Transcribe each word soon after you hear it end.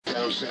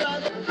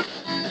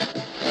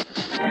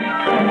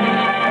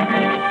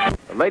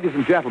Ladies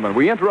and gentlemen,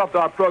 we interrupt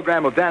our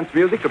program of dance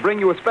music to bring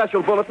you a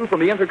special bulletin from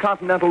the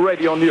Intercontinental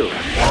Radio News.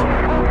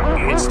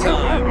 It's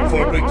time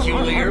for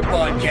Peculiar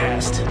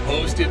Podcast,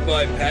 hosted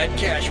by Pat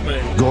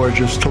Cashman.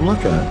 Gorgeous to look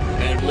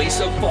at. And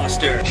Lisa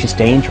Foster. She's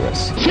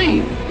dangerous.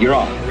 Scene, you're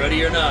on.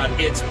 Ready or not,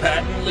 it's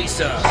Pat and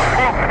Lisa.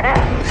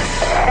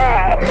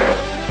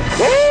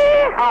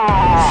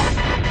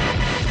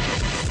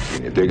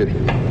 Can you dig it?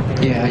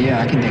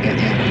 Yeah, I can dig it,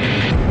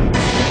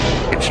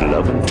 yeah. It's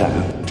loving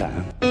time.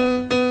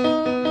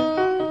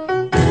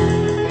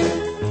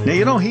 Now,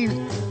 you know,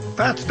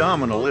 Fats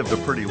Domino lived a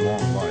pretty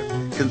long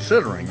life,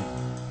 considering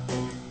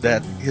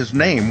that his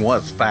name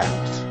was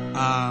Fats.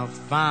 I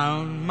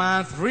found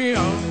my thrill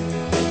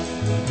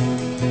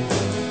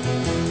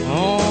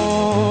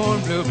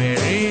on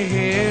Blueberry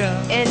Hill.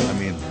 And I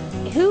mean,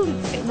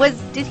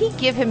 did he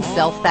give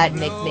himself that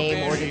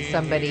nickname, or did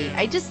somebody?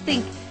 I just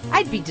think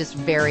I'd be just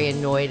very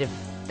annoyed if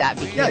that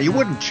became. yeah, you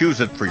wouldn't choose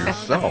it for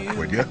yourself,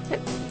 would you?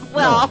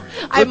 Well, No.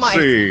 I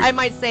Let's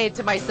might say it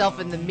to myself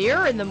in the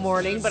mirror in the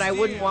morning, but I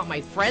wouldn't want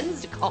my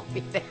friends to call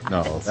me that.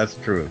 No, that's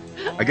true.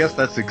 I guess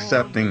that's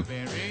accepting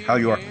how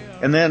you are.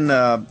 And then,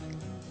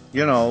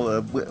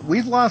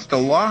 we've lost a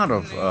lot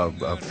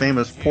of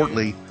famous,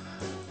 portly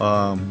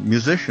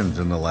musicians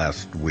in the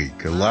last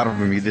week. A lot of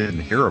them you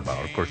didn't hear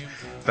about. Of course,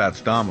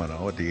 Fats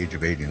Domino at the age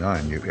of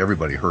 89,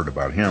 everybody heard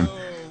about him.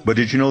 But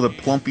did you know that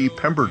Plumpy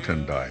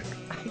Pemberton died?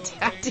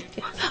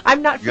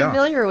 I'm not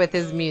familiar with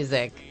his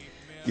music.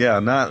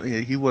 Yeah,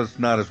 he was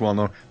not as well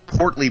known.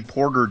 Portly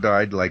Porter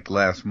died like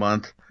last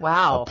month.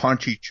 Wow.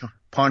 Paunchy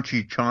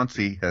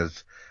Chauncey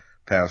has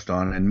passed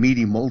on, and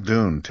Meaty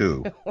Muldoon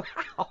too.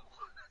 Wow.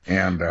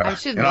 And I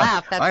shouldn't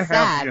laugh. That's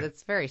sad.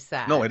 That's very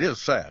sad. No, it is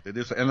sad. It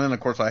is. And then of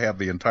course I have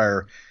the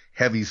entire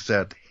heavy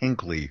set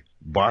Hinckley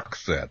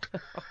box set.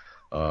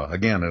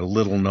 Again, a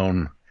little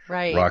known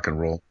rock and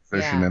roll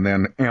musician. Yeah. And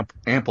then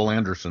Ample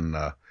Anderson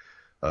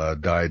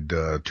died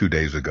 2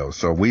 days ago.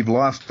 So we've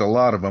lost a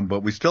lot of them,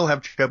 but we still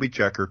have Chubby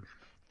Checker,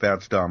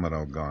 Fats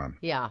Domino gone.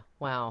 Yeah,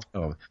 wow.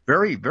 Oh,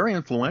 very, very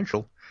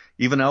influential.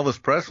 Even Elvis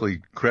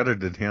Presley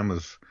credited him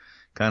as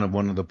kind of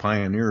one of the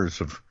pioneers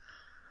of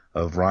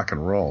rock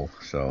and roll.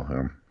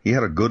 So he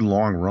had a good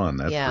long run,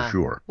 that's for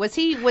sure. Was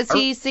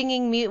he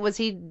singing? Was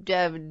he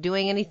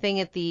doing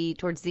anything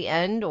towards the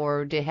end,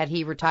 or had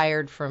he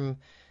retired from?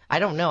 I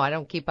don't know. I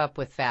don't keep up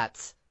with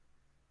Fats.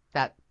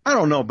 I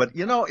don't know, but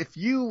if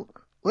you.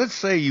 Let's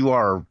say you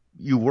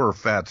were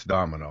Fats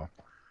Domino,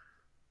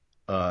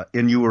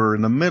 and you were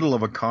in the middle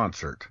of a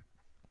concert,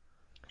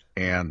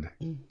 and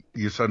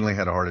you suddenly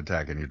had a heart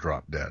attack and you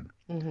dropped dead.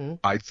 Mm-hmm.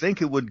 I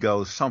think it would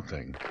go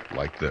something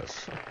like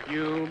this.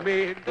 You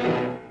made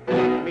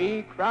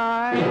me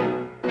cry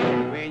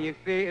when you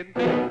said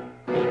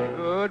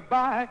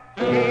goodbye.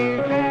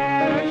 Ain't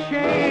that a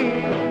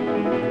shame?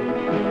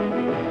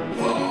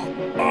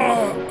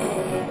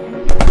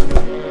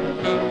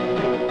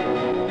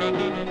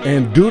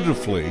 And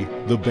dutifully,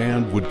 the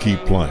band would keep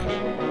playing.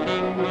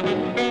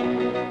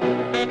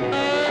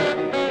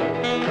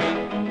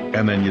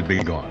 And then you'd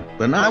be gone.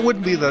 Then that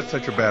wouldn't be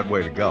such a bad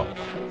way to go.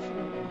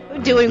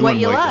 Doing what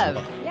you love.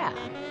 Yeah.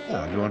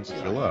 Yeah, doing what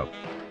you love.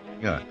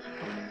 Yeah.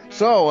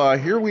 So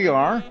here we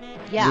are.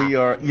 Yeah. We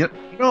are.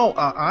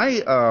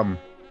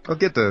 I'll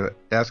get to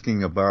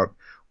asking about.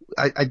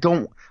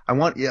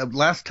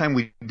 Last time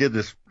we did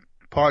this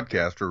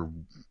podcast,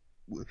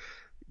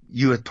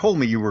 you had told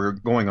me you were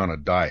going on a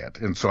diet,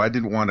 and so I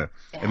didn't want to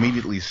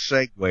immediately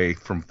segue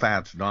from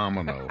Fats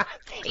Domino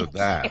to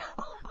that. You.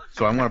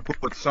 So I want to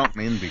put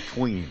something in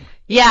between.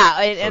 Yeah,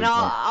 and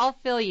I'll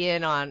fill you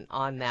in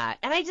on that.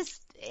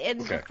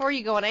 And before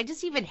you go on, I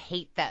just even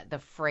hate the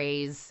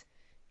phrase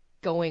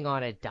 "going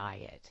on a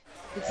diet."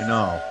 I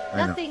know.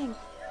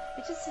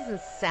 It just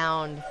doesn't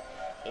sound.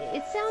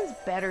 It sounds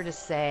better to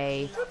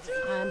say,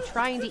 I'm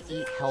trying to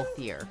eat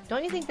healthier.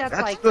 Don't you think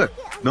that's good?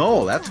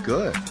 No, that's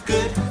good.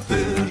 Good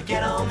food,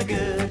 get on the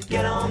good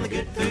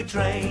food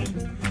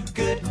train.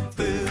 Good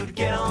food,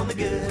 get on the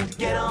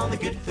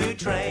good food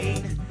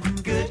train.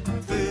 Good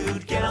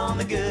food, get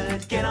on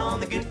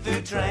the good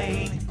food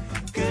train.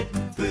 Good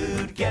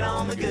food, get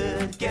on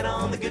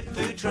the good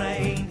food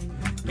train.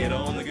 Get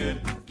on the good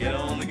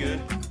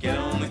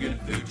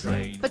food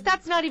train. But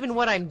that's not even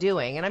what I'm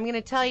doing, and I'm going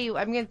to tell you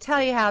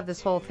how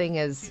this whole thing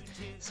is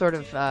sort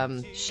of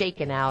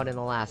shaken out in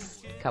the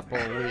last couple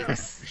of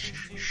weeks.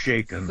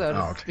 Shaken so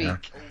out. To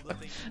speak.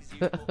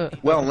 Yeah.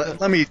 Well,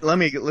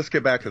 let's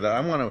get back to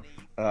that.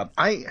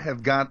 I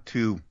have got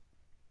to.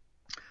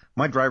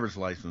 My driver's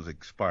license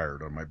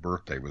expired on my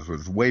birthday. It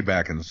was way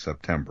back in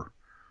September.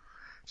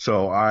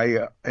 So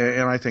I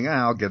think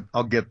I'll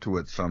get to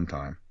it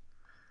sometime.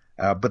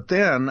 But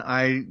then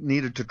I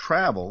needed to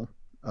travel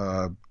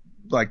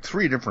like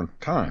 3 different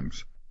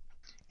times,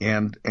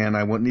 and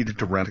I needed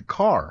to rent a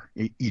car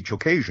each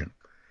occasion.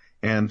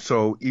 And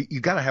so you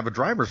got to have a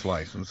driver's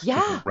license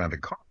to rent a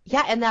car.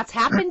 Yeah, and that's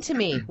happened to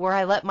me where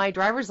I let my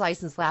driver's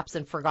license lapse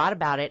and forgot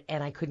about it,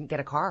 and I couldn't get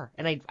a car,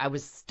 and I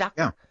was stuck.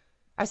 Yeah.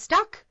 I was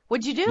stuck.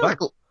 What'd you do?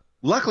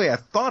 luckily, I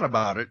thought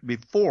about it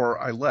before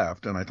I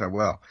left, and I thought,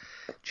 well,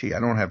 gee, I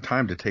don't have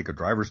time to take a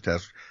driver's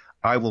test.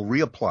 I will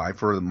reapply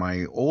for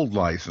my old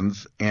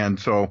license. And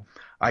so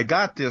I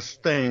got this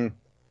thing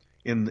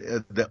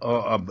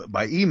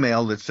by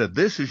email that said,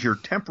 this is your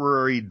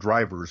temporary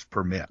driver's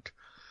permit.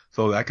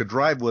 So I could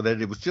drive with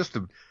it. It was just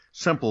a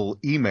simple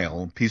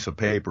email piece of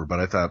paper, but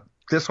I thought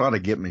this ought to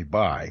get me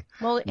by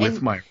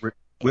with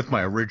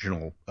my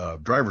original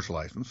driver's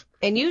license.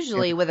 And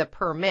usually with a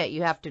permit,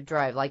 you have to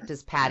drive. Like,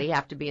 does Patty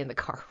have to be in the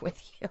car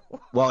with you?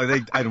 Well,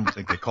 I don't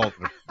think they called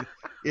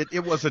it.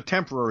 It was a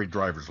temporary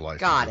driver's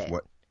license. Got it.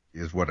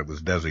 Is what it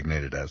was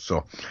designated as.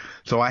 So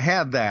I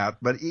had that,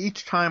 but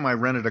each time I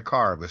rented a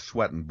car, I was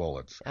sweating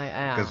bullets.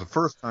 Because the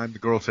first time the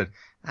girl said,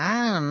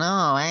 I don't know,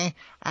 I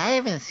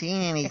haven't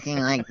seen anything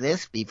like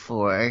this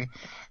before.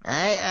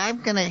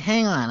 I'm gonna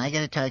hang on. I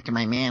gotta talk to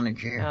my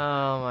manager.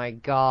 Oh my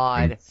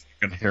God!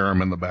 You can hear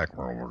him in the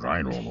background.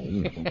 I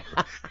don't know,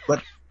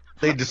 but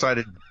they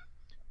decided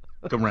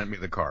to rent me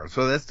the car.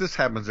 So this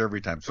happens every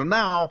time. So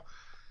now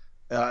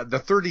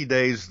the 30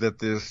 days that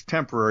this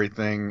temporary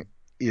thing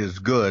is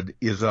good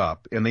is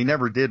up, and they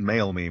never did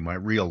mail me my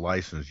real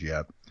license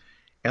yet,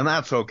 and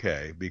that's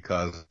okay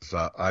because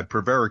I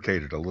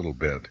prevaricated a little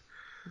bit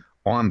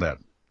on that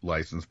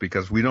license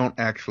because we don't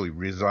actually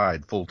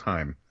reside full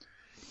time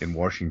in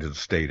Washington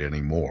State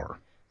anymore.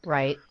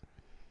 Right.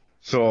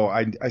 So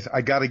I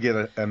got to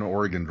get an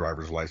Oregon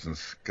driver's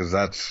license because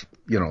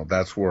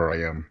that's where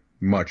I am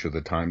much of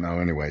the time now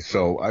anyway.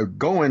 So I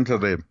go into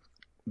the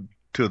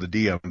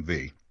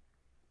DMV.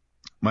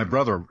 My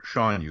brother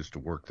Sean used to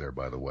work there,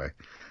 by the way.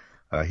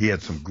 He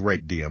had some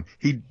great DM.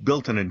 He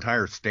built an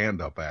entire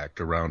stand-up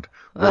act around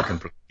working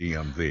for the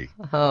DMV.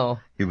 Oh.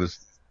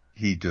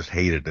 He just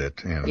hated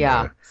it.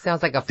 And,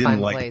 sounds like a fun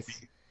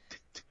place.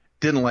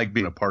 Didn't like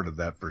being a part of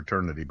that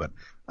fraternity, but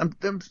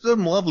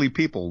some lovely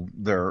people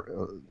there,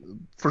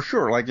 for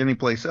sure, like any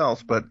place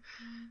else, but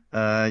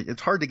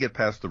it's hard to get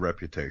past the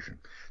reputation.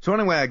 So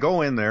anyway, I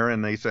go in there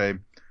and they say,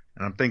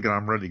 and I'm thinking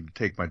I'm ready to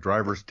take my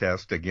driver's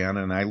test again,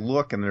 and I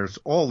look and there's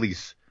all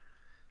these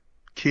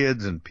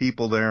kids and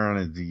people there,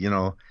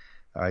 and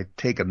I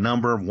take a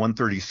number,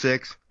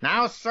 136,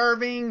 now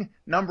serving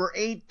number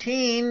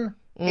 18.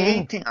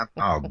 18.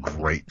 Oh,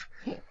 great.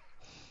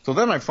 So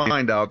then I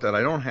find out that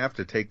I don't have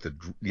to take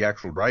the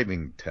actual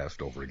driving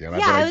test over again.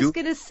 Yeah, I was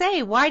going to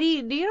say, why do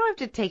you don't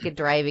have to take a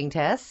driving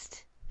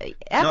test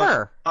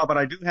ever? No, but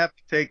I do have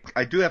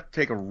to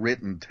take a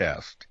written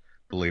test,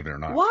 believe it or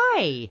not.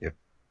 Why?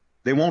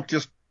 They won't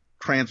just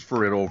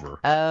transfer it over.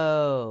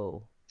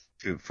 Oh.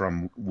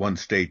 From one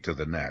state to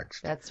the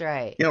next. That's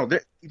right. You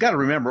got to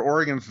remember,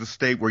 Oregon's the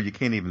state where you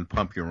can't even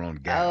pump your own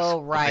gas.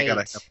 Oh, right.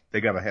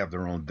 They got to have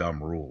their own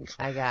dumb rules.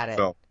 I got it.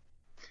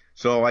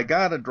 So I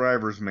got a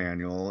driver's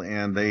manual,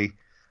 and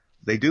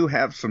they do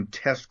have some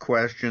test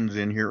questions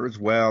in here as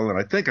well, and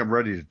I think I'm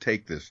ready to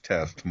take this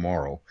test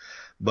tomorrow.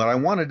 But I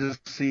wanted to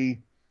see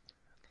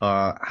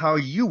how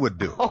you would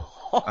do.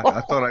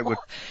 I thought I would.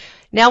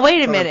 Now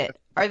wait a minute.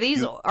 Are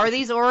these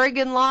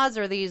Oregon laws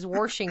or are these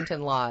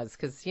Washington laws?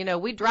 Because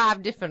we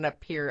drive different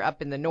up here,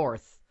 up in the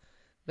north,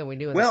 than we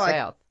do in the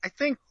south. I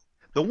think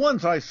the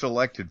ones I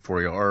selected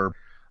for you are,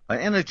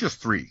 and it's just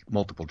 3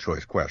 multiple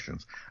choice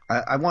questions.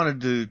 I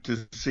wanted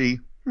to see.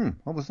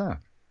 What was that?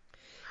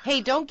 Hey,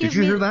 don't give me. Did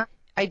you hear that?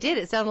 I did.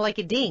 It sounded like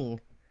a ding.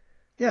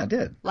 Yeah, it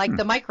did. Like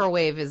the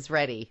microwave is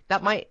ready.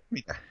 That might.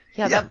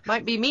 Yeah, that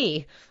might be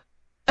me.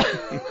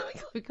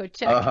 Let me go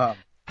check.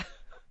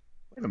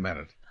 Wait a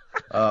minute.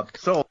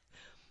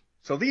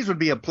 So these would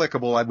be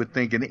applicable, I would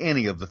think, in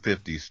any of the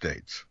 50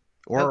 states.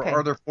 Or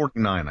are there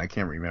 49? I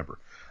can't remember.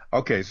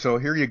 Okay, so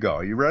here you go.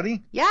 Are you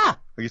ready? Yeah.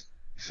 Are you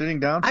sitting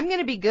down? I'm going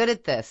to be good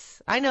at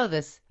this. I know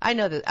this. I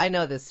know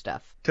this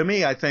stuff. To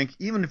me, I think,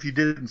 even if you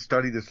didn't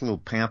study this little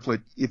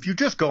pamphlet, if you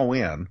just go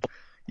in,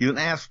 you can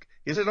ask,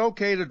 is it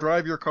okay to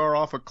drive your car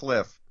off a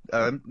cliff?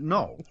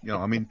 No.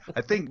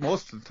 I think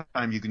most of the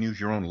time you can use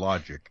your own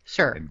logic.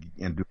 Sure.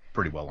 And do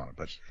pretty well on it.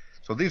 But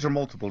so these are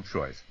multiple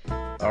choice.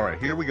 All right,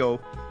 here we go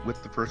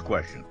with the first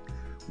question.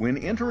 When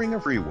entering a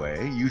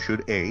freeway, you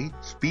should A,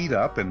 speed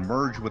up and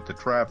merge with the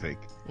traffic.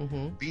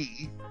 Mm-hmm.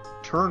 B,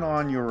 turn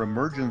on your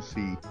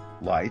emergency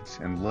lights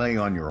and lay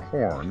on your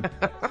horn.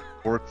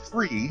 Or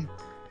 3,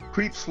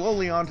 creep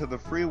slowly onto the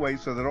freeway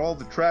so that all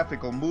the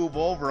traffic will move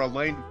over a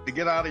lane to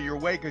get out of your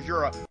way because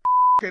you're a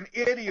f***ing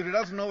idiot who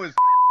doesn't know his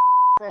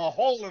from a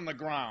hole in the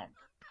ground.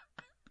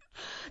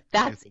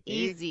 That's it's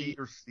easy. A, B,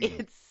 or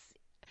C.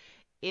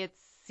 It's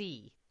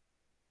C.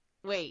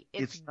 Wait,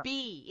 it's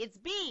B. It's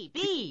B.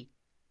 B.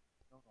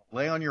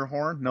 Lay on your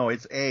horn? No,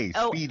 it's A.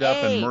 Oh, Speed up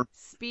and merge.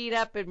 Speed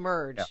up and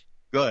merge. Yeah.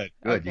 Good.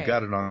 Okay. You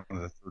got it on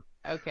the third.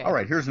 Okay. All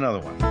right, here's another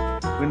one.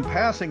 When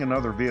passing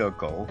another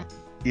vehicle,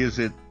 is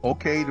it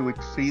okay to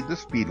exceed the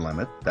speed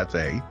limit? That's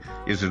A.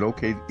 Is it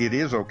okay? It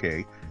is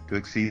okay to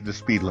exceed the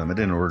speed limit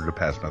in order to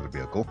pass another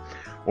vehicle.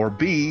 Or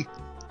B,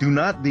 do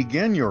not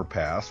begin your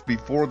pass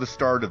before the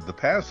start of the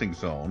passing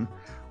zone.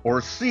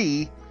 Or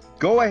C,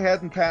 go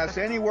ahead and pass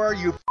anywhere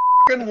you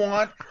f***ing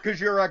want because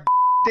you're a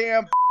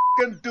damn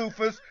f***ing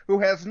doofus who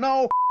has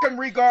no f***ing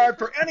regard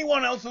for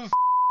anyone else's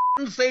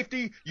f***ing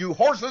safety, you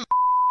horses.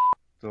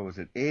 So is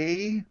it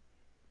A,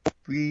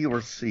 B,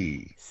 or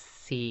C?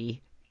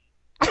 C.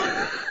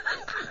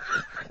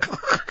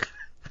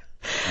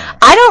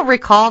 I don't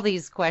recall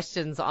these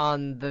questions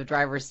on the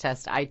driver's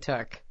test I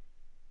took,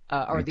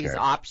 or these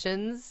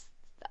options.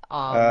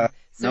 No,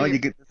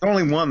 there's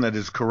only one that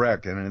is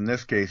correct, and in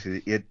this case,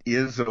 it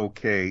is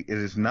okay. It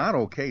is not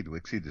okay to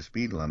exceed the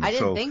speed limit. I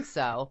didn't think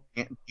so.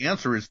 The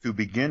answer is to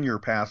begin your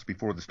pass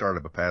before the start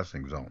of a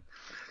passing zone.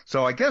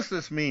 So I guess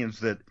this means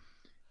that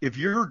if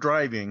you're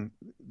driving,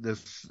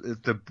 if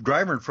the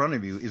driver in front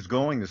of you is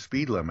going the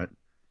speed limit,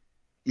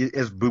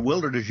 as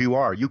bewildered as you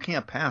are, you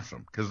can't pass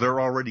them because they're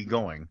already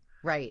going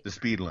the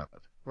speed limit.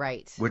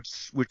 Right. Which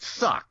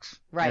sucks.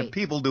 Right. And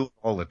people do it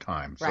all the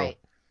time. So. Right.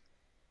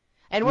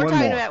 And we're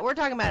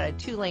talking about a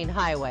 2-lane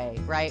highway,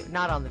 right?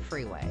 Not on the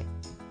freeway.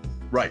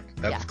 Right.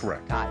 That's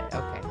correct. Got it.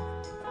 Okay.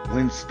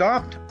 When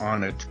stopped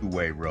on a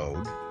two-way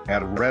road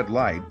at a red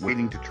light,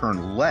 waiting to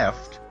turn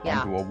left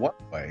onto a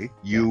one-way,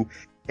 you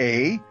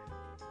A,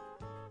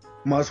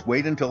 must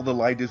wait until the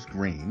light is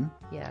green.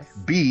 Yes.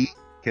 B,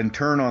 can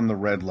turn on the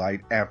red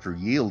light after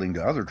yielding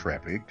to other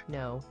traffic.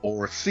 No.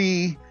 Or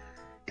C,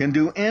 can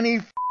do any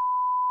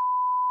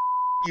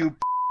you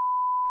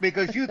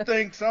because you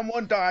think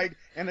someone died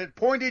and it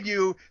pointed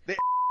you, the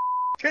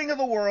king of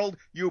the world,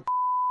 you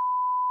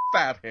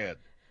fathead.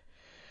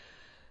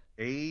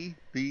 A,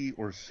 B,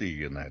 or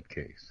C in that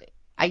case?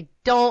 I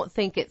don't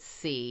think it's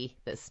C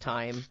this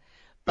time,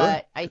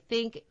 but I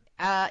think,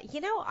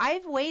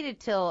 I've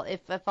waited till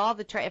if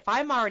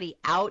I'm already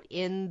out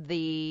in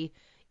the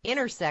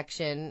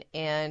intersection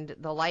and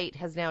the light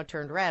has now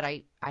turned red,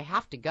 I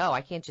have to go.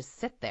 I can't just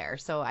sit there.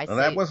 So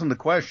that wasn't the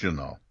question,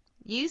 though.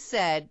 You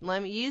said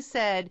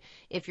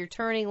if you're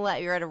turning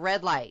left, you're at a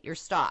red light, you're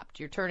stopped.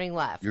 You're turning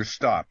left. You're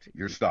stopped.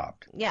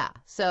 Yeah.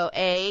 So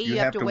A, you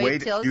have to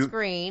wait till it's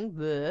green.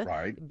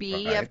 Right.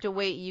 B, you have to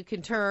wait. You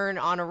can turn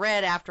on a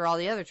red after all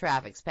the other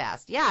traffic's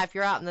passed. Yeah, if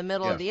you're out in the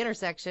middle of the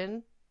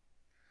intersection.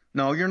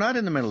 No, you're not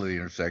in the middle of the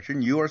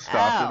intersection. You are stopped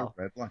at a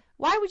red light.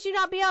 Why would you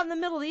not be out in the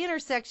middle of the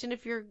intersection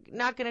if you're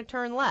not going to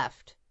turn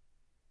left?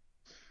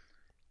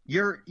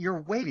 You're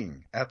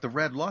waiting at the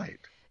red light.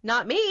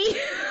 Not me.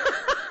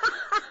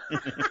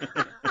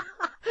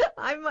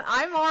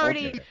 I'm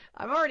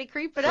already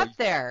creeping up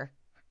there.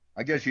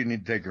 I guess you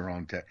need to take your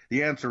own test.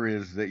 The answer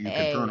is that you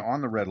can turn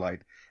on the red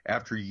light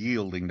after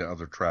yielding to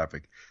other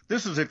traffic.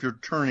 This is if you're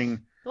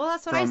turning. Well,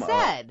 that's what I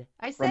said.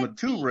 From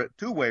a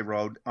two-way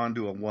road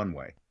onto a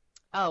one-way.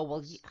 Oh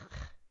well,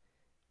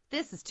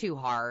 this is too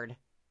hard.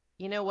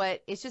 You know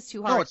what? It's just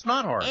too hard. No, it's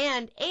not hard.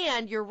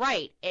 And you're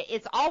right.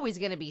 It's always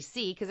going to be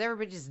C because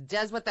everybody just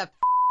does what the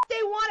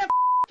they want to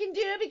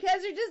do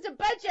because they're just a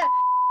bunch of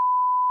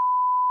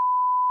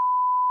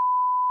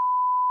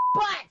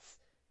butts.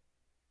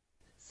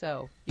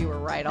 So you were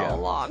right all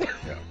along.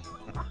 Yeah.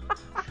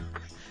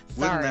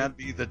 Wouldn't that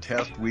be the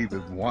test we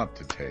would want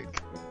to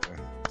take?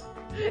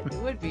 It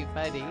would be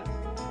funny.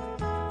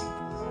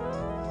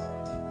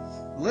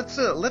 Let's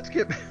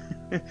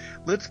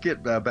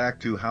get back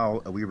to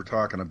how we were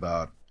talking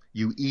about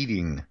you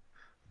eating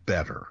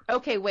better.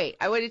 Okay, wait.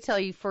 I want to tell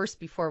you first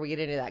before we get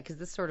into that because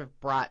this sort of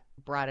brought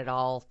it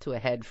all to a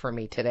head for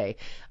me today.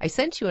 I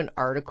sent you an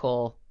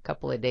article a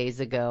couple of days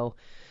ago.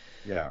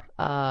 Yeah.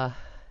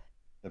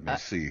 Let me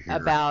see here.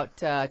 About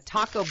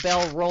Taco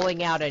Bell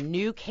rolling out a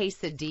new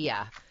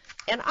quesadilla.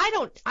 And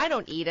I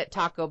don't eat at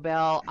Taco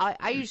Bell.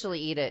 I usually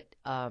eat it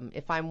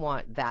if I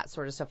want that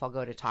sort of stuff. I'll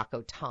go to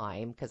Taco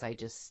Time because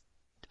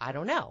I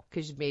don't know,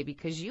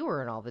 because you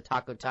were in all the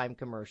Taco Time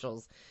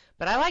commercials.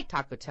 But I like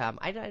Taco Time.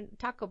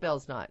 Taco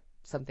Bell's not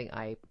something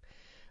I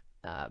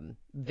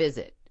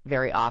visit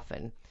very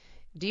often.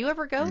 Do you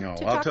ever go to Taco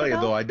Bell? No, I'll tell you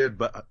though I did,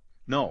 but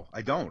no,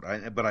 I don't.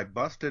 But I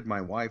busted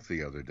my wife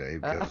the other day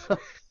because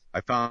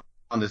I found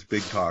this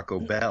big Taco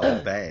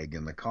Bell bag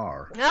in the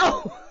car.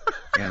 No.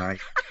 And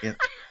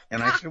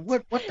I said,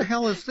 what the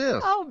hell is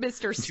this? Oh,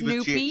 Mr.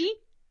 Snoopy.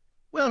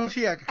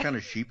 She acted kind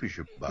of sheepish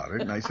about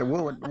it, and I said,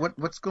 well,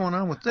 what's going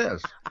on with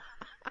this?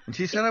 And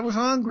she said, I was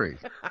hungry.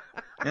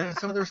 And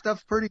some of their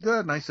stuff's pretty good.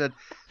 And I said,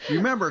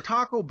 remember,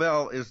 Taco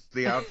Bell is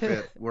the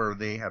outfit where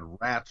they had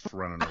rats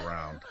running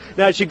around.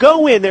 Now, as you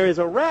go in, there is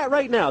a rat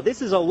right now.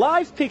 This is a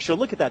live picture.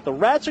 Look at that. The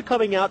rats are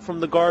coming out from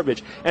the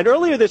garbage. And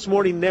earlier this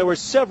morning, there were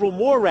several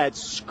more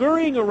rats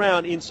scurrying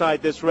around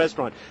inside this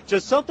restaurant.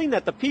 Just something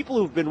that the people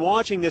who've been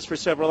watching this for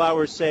several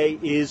hours say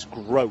is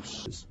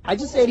gross. I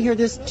just ate here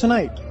this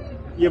tonight.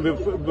 Yeah,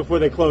 before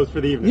they close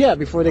for the evening. Yeah,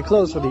 before they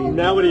close for the evening.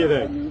 Now what do you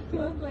think?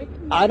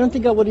 I don't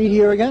think I would eat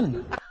here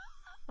again.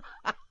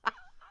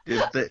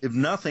 If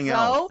nothing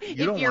else, if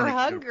you're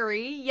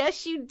hungry,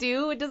 yes, you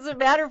do. It doesn't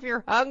matter if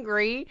you're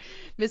hungry,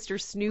 Mr.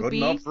 Snoopy.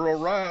 Good enough for a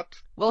rat.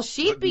 Well,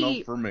 Good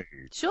enough for me.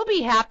 She'll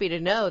be happy to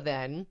know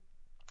then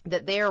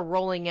that they are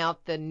rolling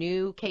out the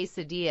new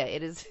quesadilla.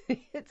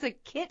 It's a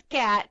Kit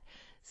Kat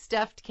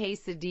stuffed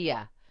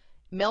quesadilla,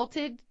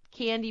 melted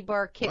candy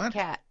bar Kit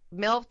Kat.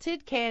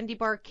 Melted candy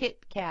bar Kit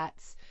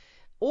Kats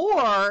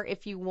Or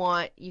if you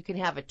want, you can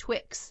have a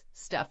Twix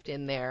stuffed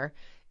in there.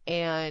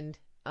 And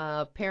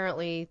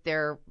apparently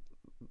they're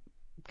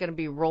going to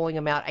be rolling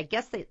them out. I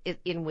guess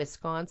in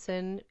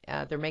Wisconsin.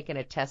 They're making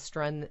a test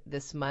run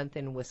this month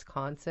in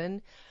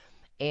Wisconsin.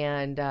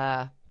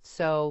 And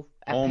so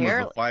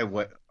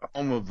apparently,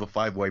 home of the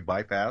five-way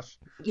bypass,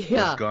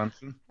 yeah,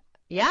 Wisconsin.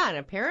 Yeah, and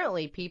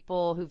apparently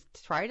people who've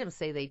tried them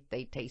say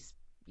they taste,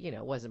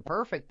 wasn't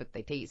perfect, but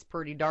they taste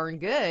pretty darn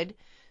good.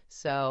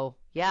 So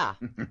yeah,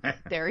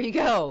 there you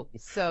go.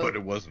 So, but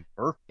it wasn't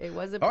perfect. It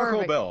wasn't Taco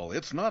perfect. Bell,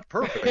 it's not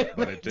perfect,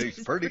 but it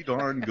tastes pretty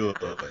darn good.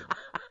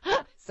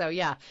 So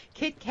yeah,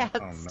 Kit Kat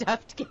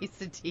stuffed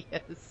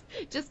quesadillas.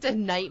 Just a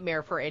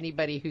nightmare for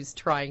anybody who's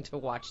trying to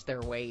watch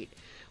their weight.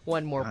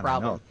 One more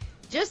problem.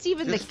 Just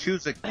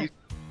choose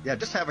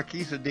just have a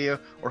quesadilla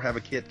or have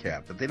a Kit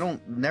Kat, but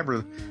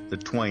never the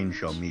twain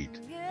shall meet.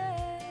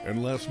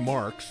 Unless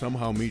Mark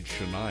somehow meets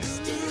Shania.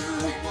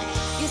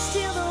 You're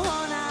still the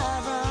one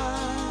I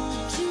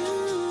run to,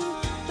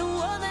 the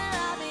one that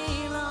I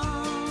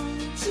belong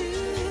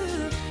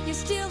to. You're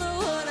still the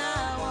one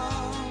I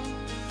want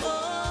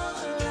for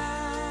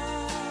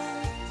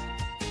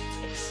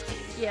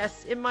life.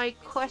 Yes, in my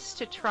quest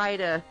to try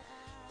to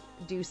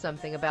do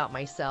something about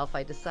myself,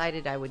 I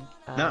decided I would.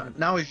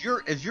 Now, as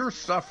you're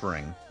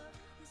suffering,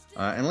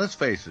 and let's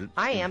face it,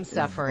 I am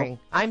suffering.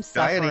 I'm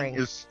suffering.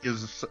 Dieting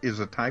is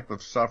a type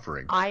of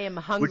suffering. I am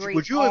hungry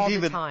all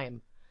the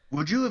time.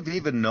 Would you have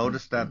even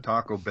noticed that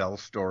Taco Bell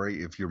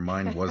story if your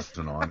mind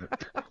wasn't on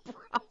it?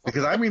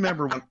 Because I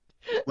remember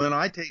when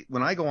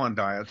I go on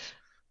diets,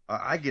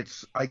 I get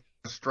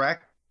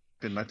distracted,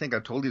 and I think I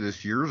told you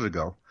this years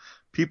ago.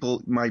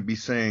 People might be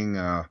saying,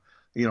 I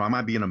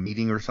might be in a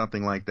meeting or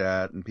something like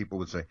that, and people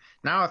would say,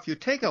 now, if you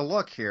take a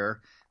look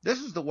here, this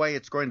is the way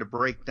it's going to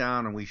break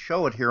down, and we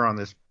show it here on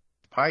this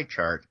pie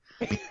chart.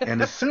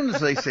 And as soon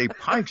as they say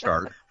pie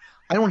chart,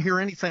 I don't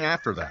hear anything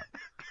after that.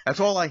 That's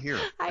all I hear.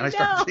 And I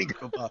start thinking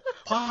about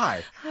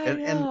pie.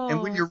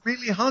 And when you're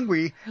really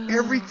hungry,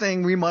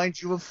 everything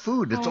reminds you of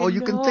food. It's all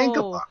you can think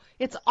about.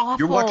 It's awful.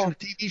 You're watching a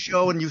TV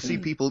show and you see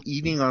people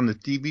eating on the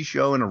TV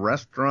show in a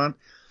restaurant,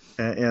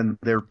 and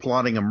they're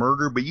plotting a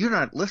murder, but you're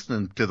not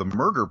listening to the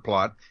murder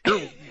plot.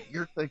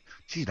 You're thinking,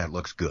 gee, that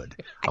looks good.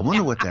 I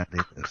wonder what that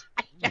is.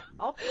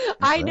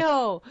 I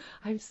know.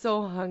 I'm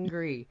so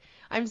hungry.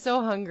 And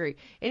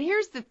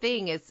here's the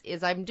thing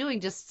is I'm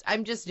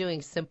just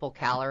doing simple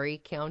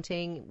calorie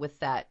counting with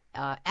that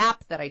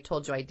app that I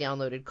told you I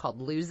downloaded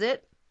called Lose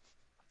It.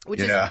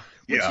 Which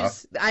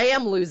is I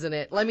am losing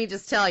it. Let me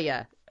just tell you.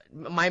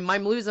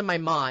 I'm losing my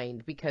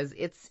mind because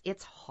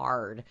it's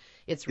hard.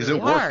 It's really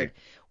hard.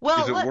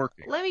 Working? Well,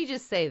 let me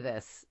just say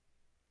this.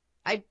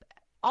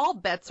 All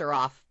bets are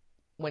off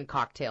when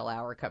cocktail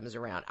hour comes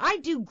around. I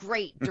do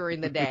great during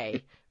the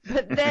day,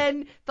 but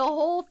then the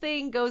whole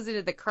thing goes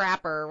into the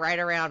crapper right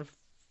around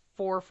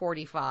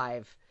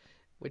 4:45,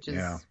 which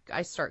is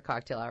I start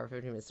cocktail hour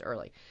 15 minutes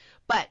early.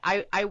 But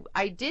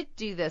I did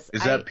do this.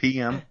 Is that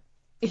PM?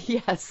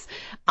 Yes.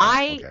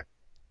 I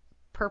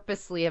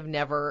purposely have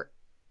never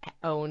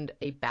owned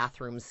a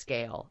bathroom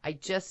scale. I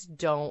just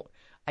don't.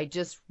 I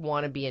just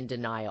want to be in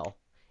denial.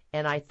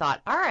 And I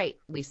thought, all right,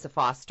 Lisa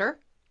Foster,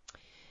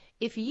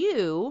 if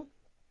you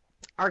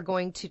are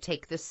going to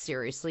take this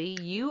seriously,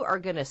 you are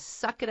going to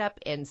suck it up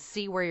and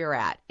see where you're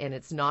at, and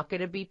it's not going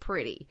to be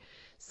pretty.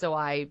 So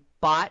I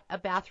bought a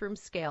bathroom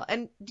scale.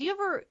 And do you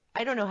ever,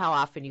 I don't know how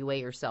often you weigh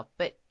yourself,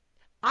 but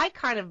I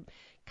kind of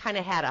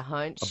had a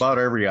hunch. About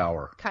every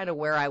hour. Kind of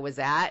where I was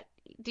at.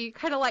 Do you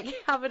kind of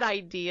have an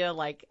idea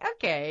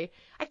okay,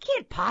 I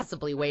can't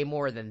possibly weigh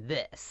more than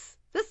this.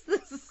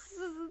 This is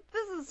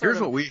Here's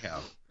what we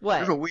have. What?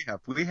 Here's what we have.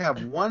 We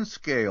have one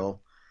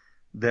scale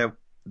that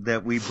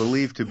we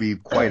believe to be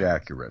quite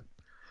accurate.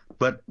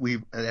 But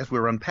as we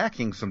were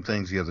unpacking some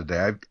things the other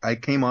day, I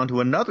came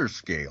onto another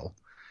scale,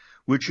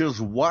 which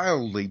is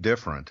wildly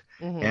different,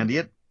 and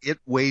it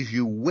weighs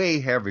you way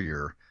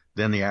heavier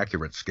than the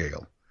accurate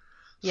scale.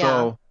 Yeah.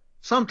 So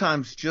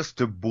sometimes just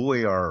to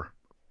buoy our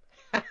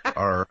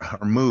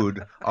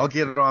mood, I'll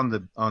get it on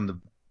the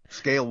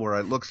scale where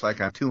it looks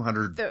like I'm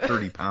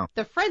 230 pounds.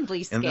 The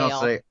friendly scale. And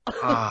they'll say,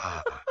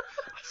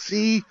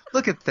 see,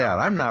 look at that.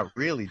 I'm not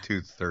really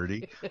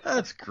 230.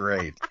 That's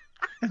great.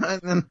 And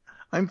then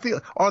I'm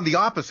feeling, or the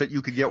opposite,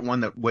 you could get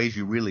one that weighs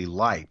you really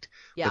light.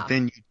 Yeah. But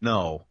then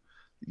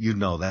you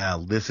know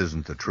that this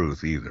isn't the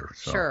truth either.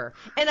 So. Sure.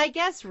 And I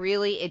guess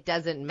really it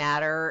doesn't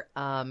matter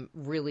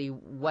really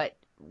what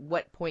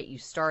point you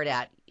start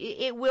at.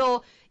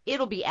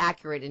 It'll be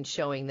accurate in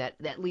showing that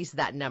at least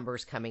that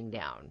number's coming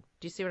down.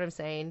 Do you see what I'm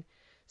saying?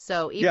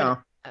 So even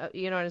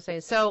you know what I'm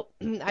saying? So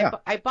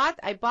I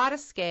bought a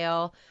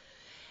scale,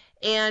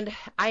 and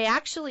I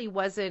actually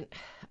wasn't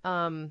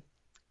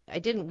I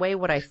didn't weigh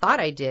what I thought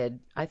I did.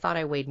 I thought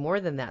I weighed more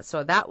than that.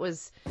 So that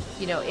was,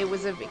 it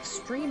was an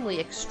extremely,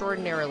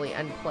 extraordinarily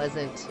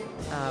unpleasant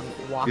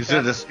walk. Is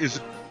it a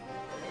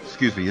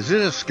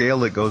scale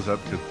that goes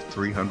up to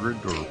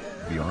 300 or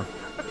beyond?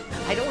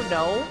 I don't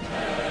know.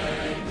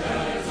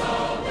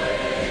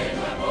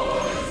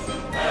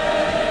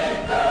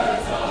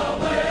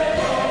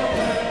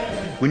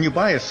 when you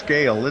buy a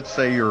scale, let's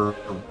say you're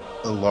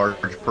a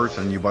large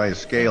person, you buy a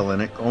scale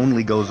and it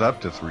only goes up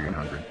to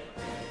 300.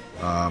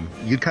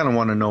 You kind of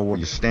want to know where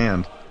you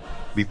stand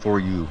before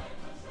you.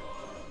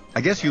 I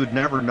guess you would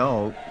never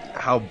know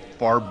how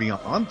far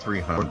beyond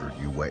 300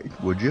 you weigh,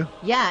 would you?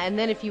 Yeah, and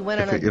then if you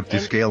went on if the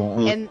scale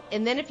only... and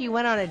then if you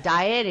went on a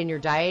diet and you're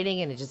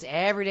dieting and it just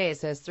every day it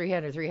says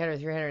 300,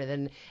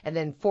 and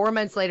then 4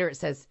 months later it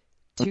says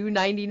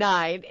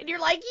 299, and you're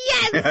like,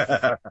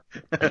 yes,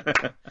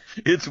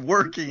 it's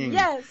working.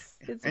 Yes,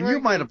 it's and working.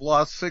 You might have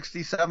lost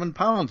 67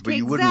 pounds, but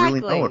you wouldn't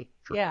really know it.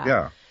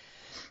 Yeah.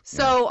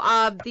 So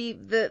I've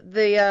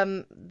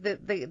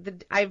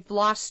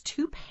lost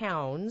 2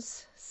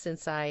 pounds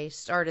since I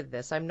started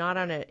this. I'm not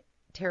on a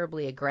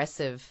terribly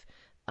aggressive.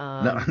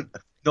 No,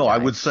 I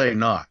would say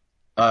not.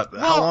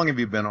 How long have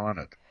you been on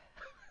it?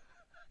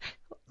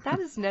 That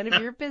is none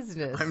of your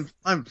business.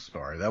 I'm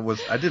sorry.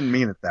 I didn't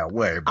mean it that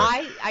way. But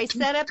I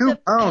set up 2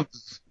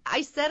 pounds.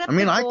 I set up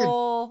the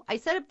goal. I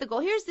set up the goal.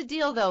 Here's the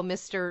deal, though,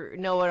 Mr.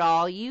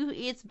 Know-It-All.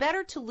 It's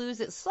better to lose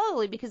it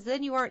slowly because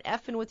then you aren't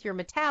effing with your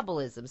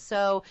metabolism.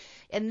 So,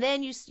 and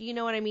then you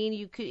know what I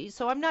mean.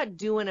 So I'm not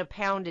doing a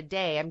pound a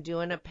day. I'm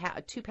doing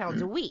 2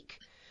 pounds a week.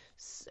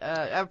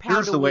 A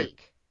pound a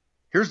week.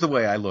 Here's the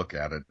way I look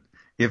at it.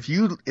 If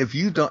you're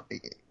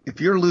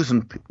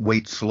losing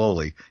weight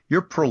slowly,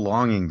 you're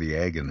prolonging the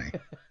agony.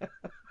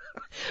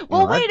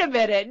 Well, wait a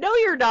minute. No,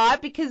 you're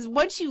not, because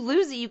once you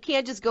lose it, you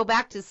can't just go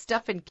back to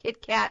stuffing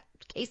Kit Kat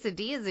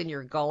quesadillas in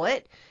your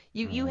gullet.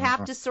 You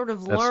have to sort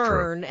of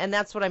learn, and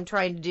that's what I'm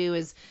trying to do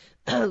is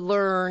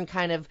learn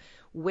kind of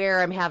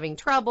where I'm having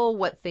trouble,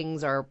 what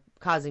things are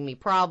causing me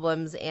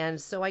problems,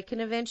 and so I can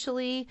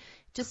eventually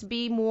just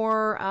be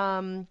more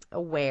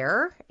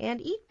aware and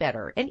eat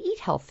better and eat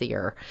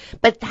healthier.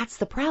 But that's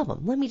the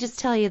problem. Let me just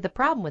tell you the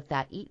problem with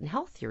that eating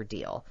healthier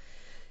deal.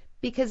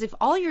 Because if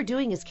all you're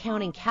doing is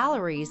counting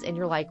calories and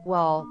you're like,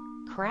 well,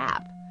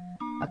 crap,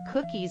 a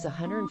cookie's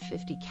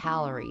 150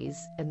 calories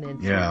and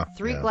then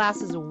three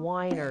glasses of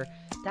wine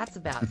that's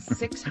about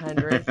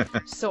 600.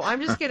 So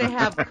I'm just going to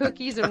have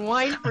cookies and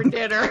wine for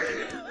dinner.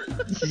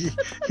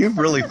 You've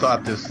really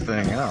thought this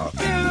thing out.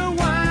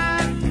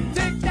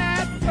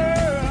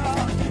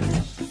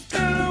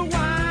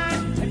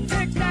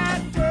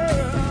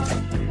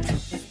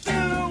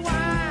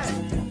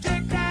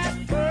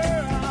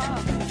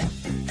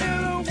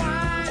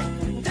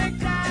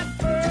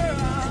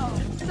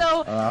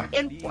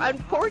 And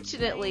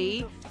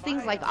unfortunately,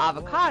 things like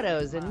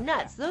avocados and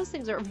nuts, those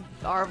things are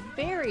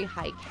very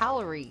high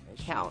calorie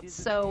counts.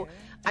 So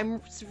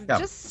I'm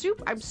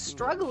I'm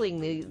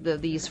struggling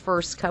these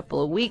first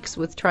couple of weeks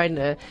with trying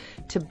to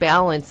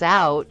balance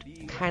out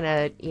kind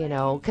of,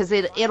 because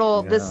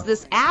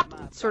this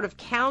app sort of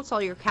counts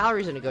all your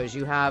calories and it goes,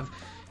 you have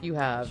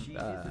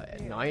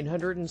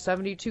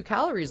 972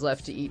 calories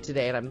left to eat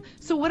today. And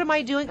so what am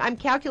I doing? I'm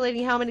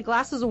calculating how many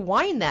glasses of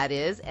wine that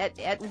is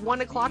at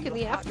 1 o'clock in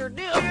the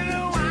afternoon.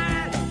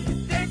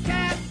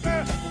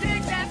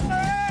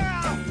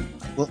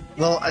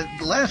 Well,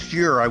 last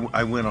year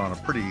I went on a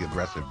pretty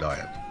aggressive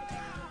diet,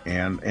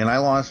 and I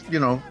lost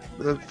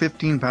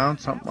 15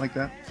 pounds, something like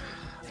that.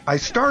 I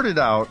started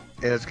out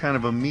as kind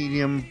of a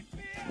medium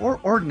or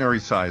ordinary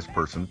sized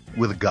person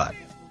with a gut.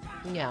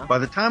 Yeah. By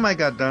the time I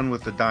got done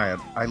with the diet,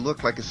 I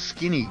looked like a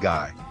skinny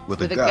guy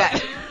with a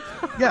gut.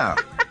 Yeah.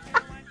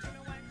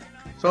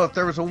 So if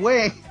there was a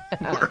way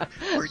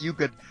where you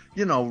could,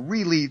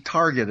 really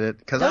target it,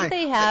 because don't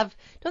they have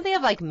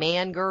like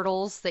man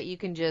girdles that you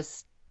can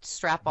just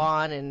strap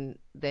on and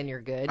then you're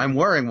good? I'm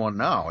wearing one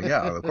now.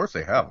 Yeah, of course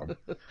they have them.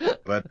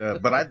 But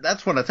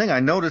that's one of the things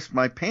I noticed.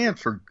 My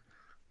pants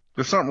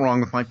there's something wrong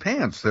with my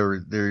pants.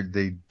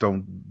 They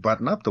don't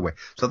button up the way.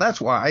 So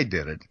that's why I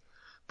did it.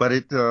 But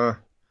it.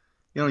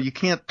 You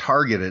can't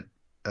target it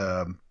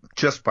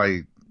just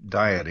by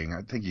dieting.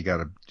 I think you got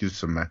to do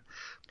some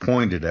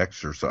pointed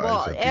exercise.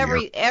 Well,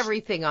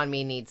 everything on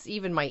me needs,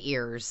 even my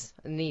ears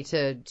need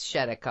to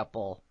shed a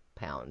couple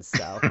pounds.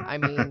 So I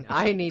mean,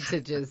 I need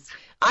to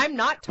I'm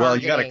not targeting. Well,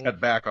 you got to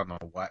cut back on the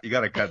wax. You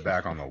got to cut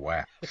back on the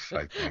wax,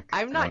 I think.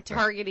 I'm not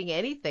targeting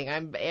anything.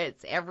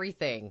 It's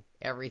everything.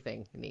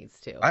 Everything needs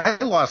to.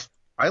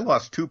 I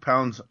lost 2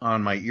 pounds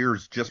on my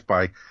ears just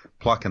by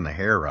plucking the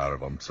hair out of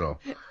them. So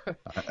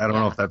I don't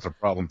know if that's a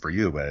problem for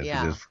you, but it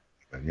is.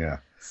 Yeah.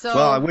 So,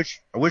 well, I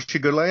wish you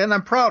good luck, and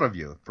I'm proud of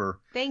you for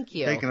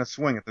taking a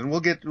swing at it. And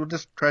we'll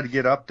just try to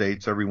get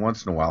updates every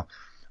once in a while,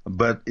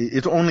 but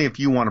it's only if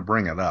you want to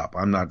bring it up.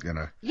 I'm not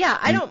gonna. Yeah,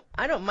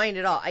 I don't mind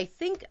at all. I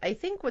think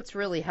what's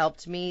really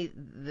helped me,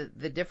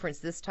 the difference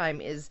this time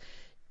is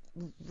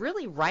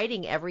really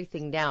writing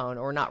everything down,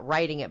 or not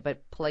writing it,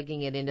 but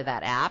plugging it into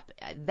that app.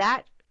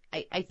 That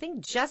I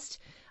think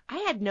I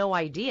had no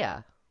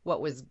idea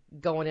what was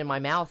going in my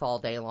mouth all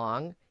day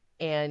long.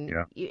 And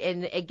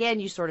and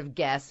again, you sort of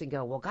guess and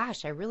go, well,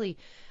 gosh, I really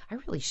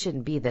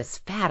shouldn't be this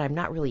fat. I'm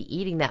not really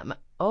eating that much.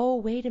 Oh,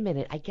 wait a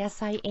minute. I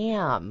guess I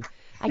am.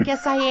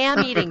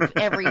 Eating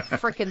every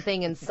frickin'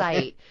 thing in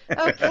sight.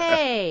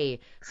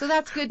 Okay. So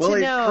that's good to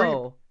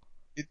know.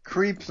 It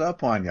creeps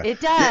up on you. It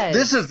does.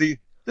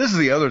 This is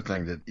the other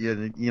thing that,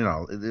 you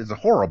know, it's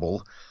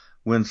horrible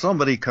when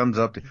somebody comes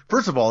up to,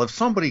 first of all, if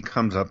somebody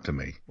comes up to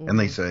me and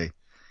they say,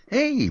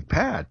 "Hey,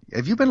 Pat,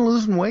 have you been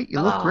losing weight? You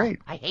look great."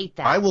 I hate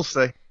that. I will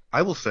say,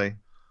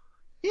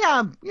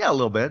 yeah, a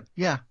little bit.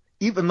 Yeah.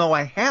 Even though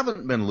I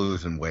haven't been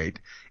losing weight,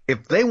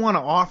 if they want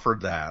to offer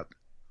that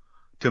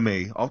to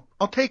me,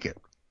 I'll take it.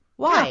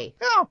 Why?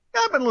 Yeah,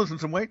 I've been losing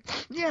some weight.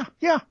 Yeah.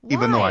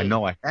 Even though I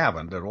know I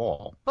haven't at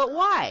all. But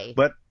why?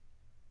 But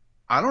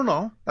I don't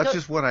know. That's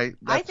just what I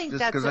think just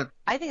that's 'cause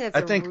I think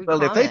that's a rude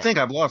well, if they comment. think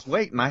I've lost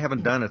weight and I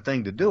haven't done a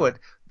thing to do it,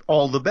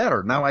 all the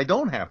better. Now I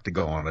don't have to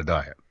go on a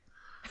diet.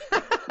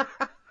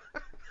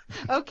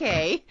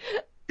 Okay.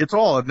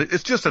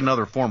 It's just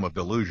another form of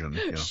delusion.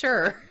 You know?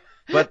 Sure.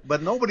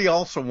 But nobody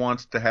also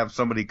wants to have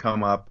somebody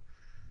come up.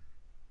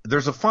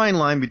 There's a fine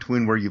line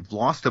between where you've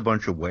lost a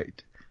bunch of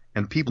weight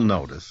and people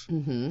notice,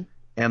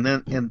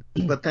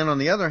 Mm-hmm. but then on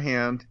the other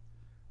hand,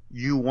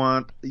 you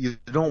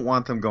don't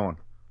want them going,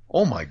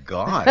 "Oh my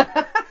God,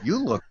 you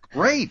look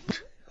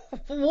great!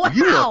 Wow,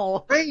 you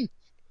look great!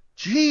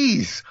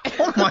 Jeez,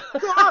 oh my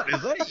God,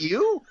 is that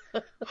you?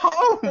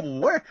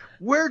 Oh,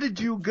 where did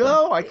you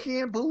go? I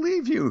can't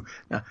believe you."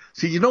 Now,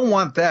 see, you don't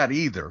want that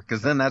either,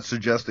 because then that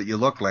suggests that you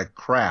look like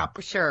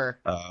crap. Sure.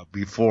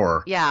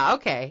 Before. Yeah.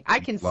 Okay.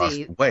 I can lost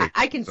see. weight,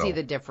 I can see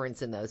the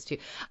difference in those two.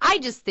 I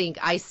just think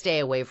I stay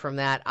away from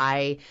that.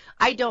 I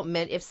don't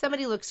mean if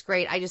somebody looks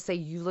great, I just say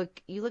you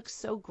look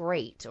so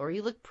great, or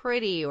you look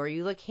pretty, or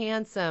you look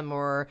handsome,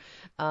 or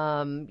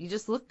you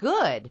just look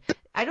good.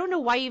 I don't know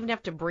why you even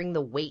have to bring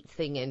the weight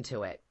thing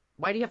into it.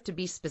 Why do you have to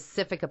be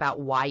specific about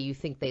why you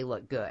think they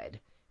look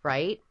good,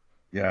 right?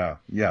 Yeah.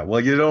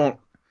 Well, you don't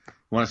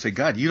want to say,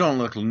 "God, you don't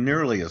look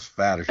nearly as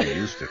fat as you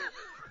used to."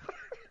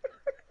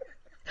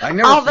 I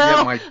never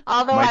forget my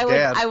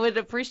dad. I would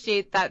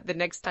appreciate that the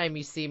next time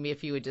you see me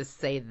if you would just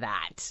say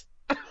that.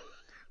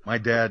 My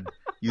dad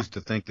used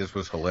to think this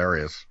was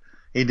hilarious.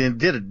 He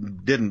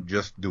didn't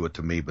just do it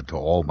to me, but to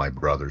all my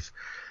brothers.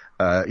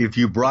 If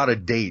you brought a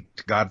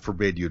date, God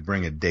forbid you'd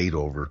bring a date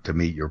over to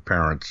meet your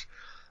parents,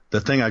 the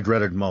thing I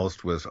dreaded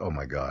most was, "Oh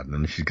my God,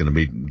 and she's going to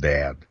meet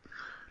Dad,"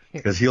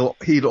 because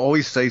he'd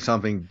always say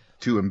something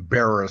to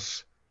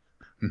embarrass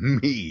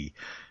me.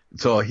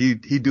 So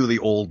he'd do the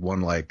old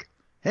one like,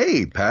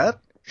 "Hey, Pat,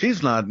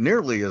 she's not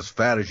nearly as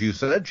fat as you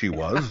said she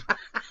was,"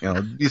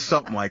 do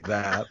something like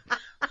that.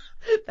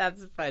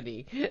 That's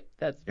funny.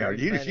 That's very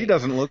funny. She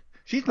doesn't look.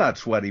 She's not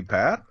sweaty,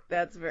 Pat.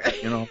 That's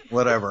very.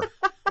 Whatever.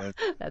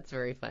 That's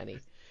very funny.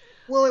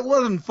 Well, it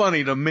wasn't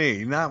funny to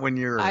me. Not when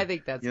you're. I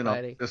think that's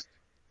funny. Just,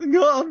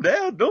 "God,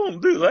 Dad,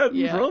 don't do that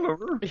in front of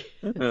her."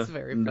 That's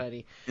very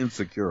funny.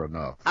 Insecure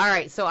enough. All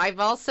right, so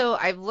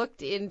I've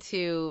looked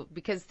into,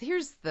 because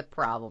here's the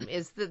problem,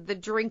 is the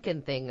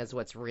drinking thing is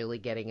what's really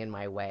getting in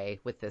my way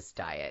with this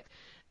diet.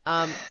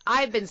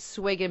 I've been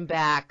swigging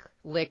back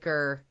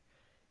liquor.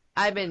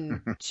 I've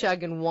been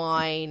chugging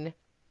wine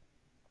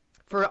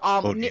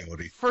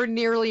for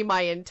nearly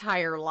my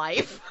entire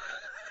life.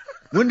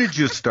 When did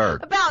you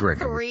start About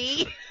drinking?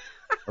 3.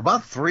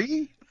 About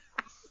 3?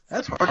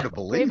 That's hard to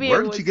believe. Maybe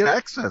Where did you get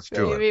access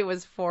to it? Maybe it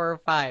was 4 or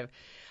 5.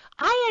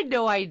 I had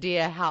no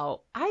idea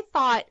how. I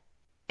thought,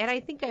 and I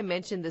think I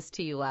mentioned this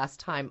to you last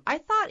time, I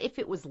thought if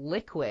it was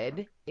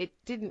liquid, it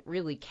didn't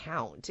really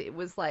count. It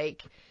was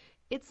like,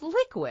 it's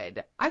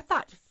liquid. I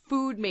thought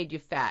food made you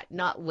fat,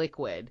 not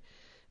liquid.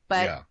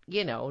 But,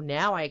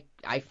 now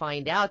I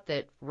find out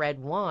that red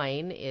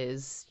wine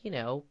is,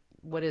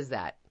 what is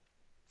that?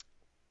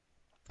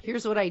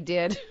 Here's what I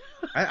did.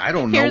 I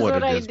don't know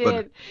what it is,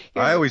 but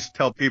I always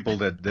tell people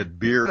that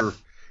beer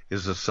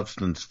is a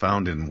substance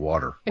found in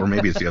water, or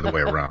maybe it's the other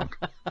way around.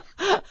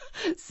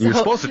 You're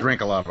supposed to drink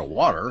a lot of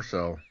water,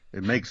 so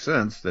it makes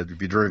sense that if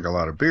you drink a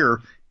lot of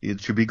beer, it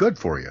should be good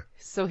for you.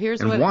 So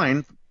here's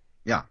wine.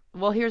 Yeah.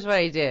 Well, here's what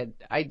I did.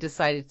 I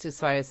said,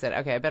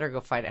 okay, I better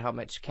go find out how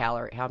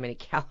many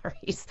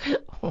calories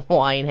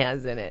wine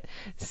has in it.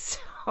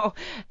 So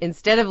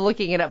instead of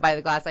looking it up by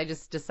the glass, I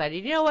just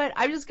decided, you know what?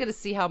 I'm just going to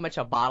see how much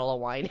a bottle of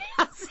wine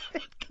has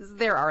in it, because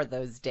there are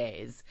those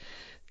days.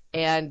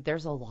 And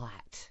there's a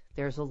lot.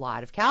 There's a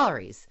lot of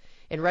calories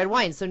in red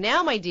wine. So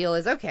now my deal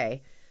is,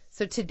 okay,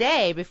 so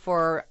today,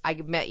 before I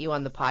met you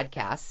on the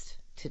podcast,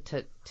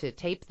 to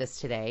tape this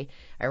today,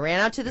 I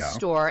ran out to the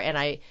store,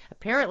 and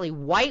apparently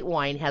white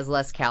wine has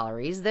less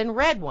calories than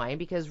red wine,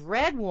 because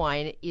red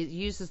wine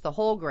uses the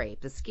whole grape,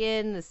 the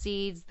skin, the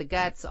seeds, the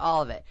guts,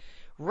 all of it.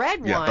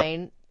 Red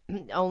wine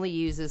only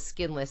uses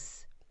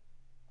skinless,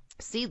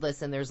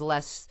 seedless, and there's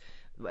less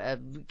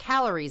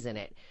calories in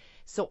it.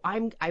 So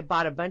I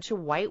bought a bunch of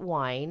white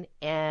wine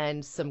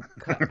and some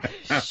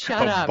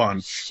shut up.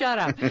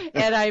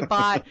 And I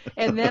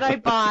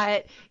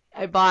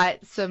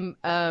bought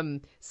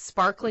some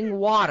sparkling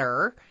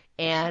water,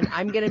 and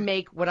I'm going to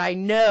make what I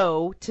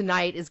know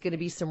tonight is going to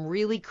be some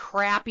really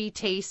crappy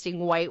tasting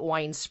white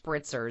wine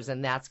spritzers,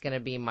 and that's going to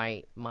be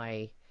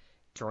my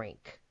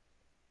drink.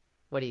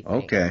 What do you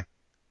think? Okay.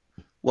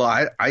 Well,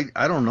 I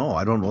don't know.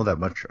 I don't know that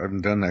much. I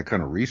haven't done that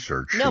kind of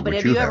research. No, but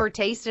have you ever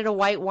tasted a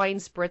white wine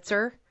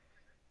spritzer?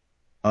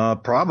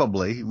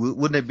 Probably.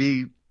 Wouldn't it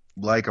be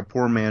like a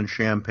poor man's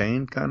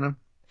champagne, kind of.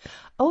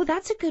 Oh,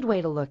 that's a good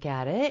way to look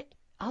at it.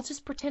 I'll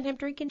just pretend I'm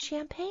drinking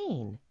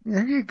champagne.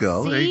 There you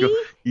go. See? There you go.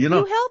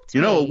 You helped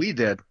You know me. what we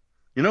did?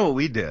 You know what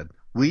we did?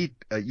 We,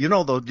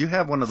 do you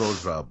have one of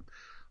those,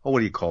 what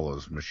do you call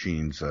those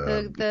machines?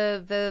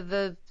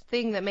 The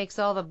thing that makes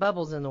all the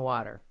bubbles in the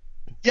water.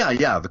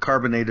 Yeah, the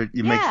carbonated,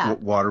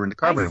 make water into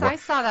carbonated water. I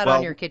saw that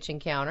on your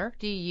kitchen counter.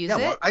 Do you use it?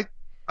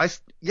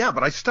 Well,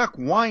 but I stuck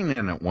wine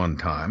in it one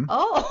time.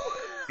 Oh,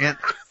 and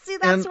see,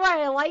 that's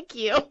why I like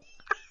you.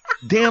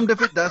 Damned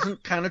if it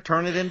doesn't kind of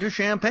turn it into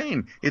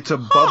champagne. It's a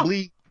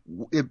bubbly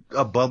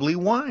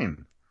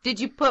wine. Did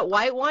you put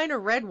white wine or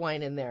red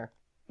wine in there?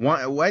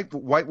 White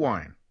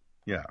wine.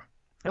 Yeah.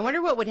 I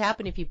wonder what would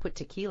happen if you put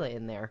tequila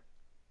in there.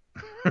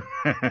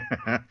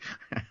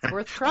 It's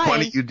worth trying.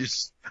 Why don't you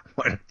just?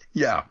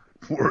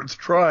 Worth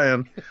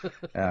trying.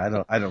 I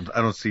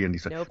don't see any.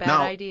 No bad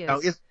ideas. Now,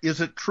 is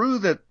it true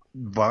that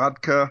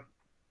vodka,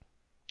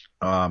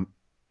 and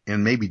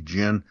maybe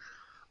gin,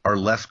 are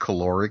less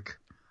caloric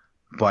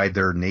by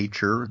their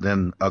nature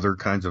than other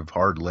kinds of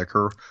hard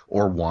liquor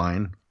or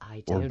wine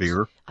or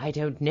beer? I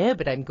don't know,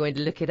 but I'm going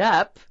to look it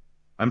up.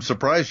 I'm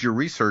surprised your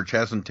research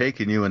hasn't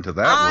taken you into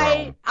that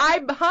realm.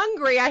 I'm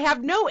hungry. I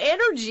have no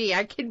energy.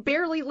 I can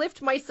barely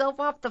lift myself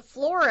off the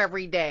floor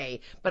every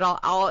day. But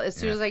I'll as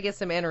soon as I get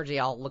some energy,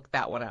 I'll look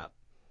that one up.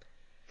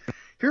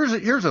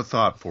 Here's a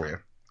thought for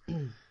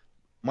you.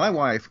 My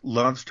wife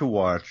loves to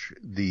watch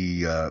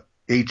the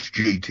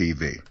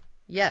HGTV.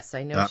 Yes,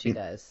 I know she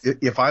does.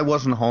 If I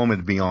wasn't home,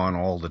 it'd be on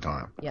all the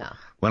time. Yeah.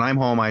 When I'm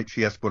home,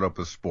 she has to put up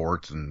with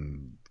sports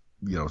and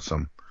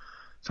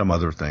some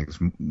other things,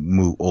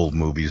 old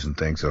movies and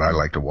things that I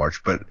like to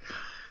watch. But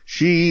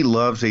she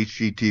loves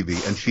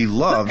HGTV, and she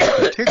loves,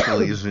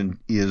 particularly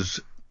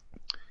is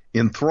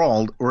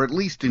enthralled or at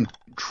least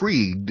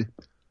intrigued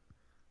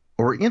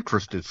or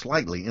interested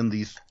slightly in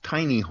these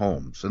tiny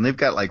homes. And they've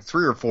got like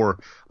 3 or 4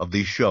 of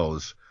these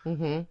shows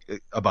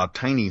about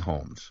tiny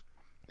homes.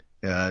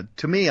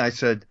 To me, I'm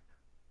saying,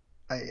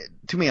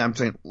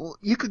 well,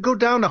 you could go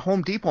down to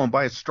Home Depot and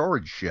buy a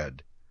storage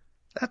shed.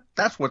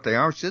 That's what they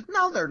are. She said,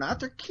 no, they're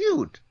not. They're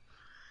cute.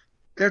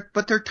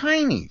 But they're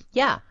tiny.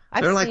 Yeah,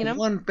 I've seen them.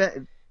 One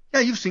bed. Yeah,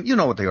 you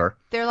know what they are.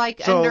 They're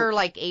under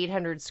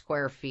 800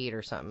 square feet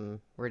or something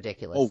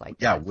ridiculous like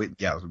that.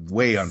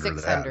 Way under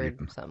 600,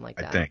 that. something like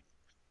that. I think.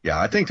 Yeah,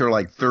 I think they're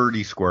like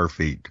 30 square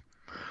feet.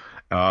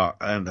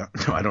 And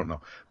I don't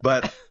know.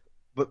 But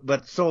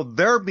so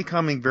they're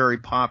becoming very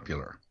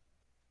popular.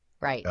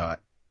 Right.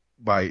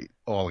 By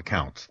all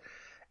accounts.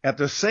 At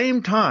the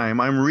same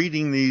time, I'm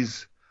reading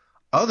these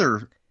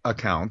other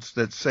accounts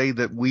that say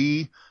that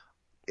we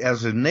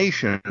as a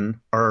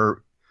nation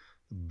are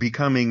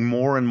becoming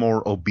more and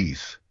more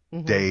obese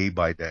day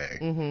by day.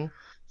 Mm-hmm.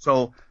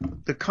 So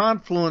the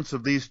confluence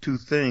of these two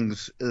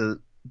things,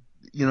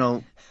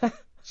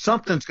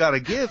 something's got to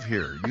give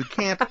here. You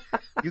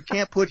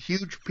can't put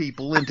huge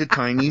people into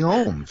tiny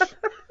homes.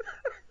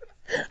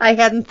 I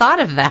hadn't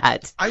thought of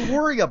that. I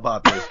worry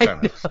about this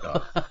kind of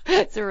stuff.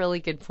 It's a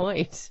really good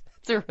point.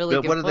 It's a really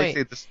good point. What do they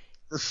say?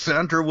 The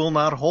center will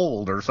not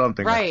hold or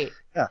something. Right.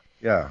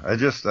 Yeah. I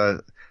just,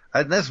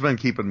 that's been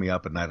keeping me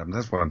up at night.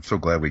 That's why I'm so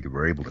glad we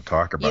were able to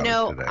talk about it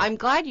today. I'm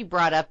glad you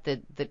brought up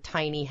the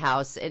tiny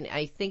house, and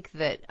I think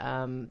that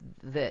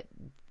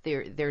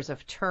there's a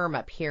term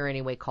up here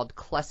anyway called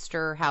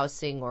cluster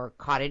housing or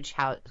cottage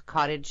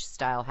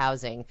style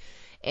housing.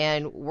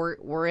 And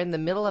we're in the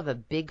middle of a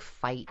big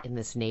fight in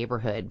this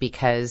neighborhood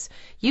because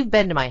you've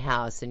been to my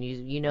house and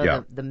you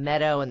know the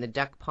meadow and the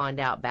duck pond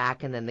out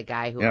back, and then the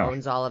guy who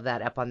owns all of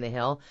that up on the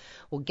hill.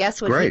 Well,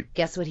 guess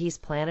what he's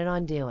planning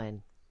on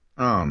doing?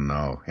 Oh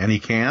no. And he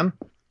can?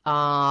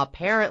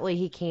 Apparently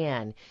he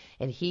can.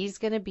 And he's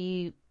going to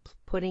be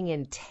putting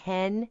in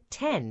 10,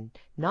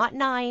 not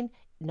 9,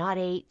 not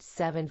 8,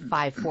 7,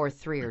 5, 4,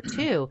 3 or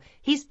 2.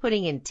 He's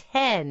putting in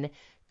 10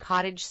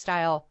 cottage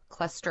style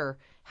cluster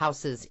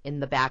houses in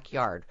the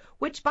backyard,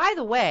 which, by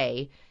the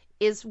way,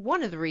 is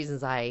one of the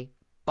reasons I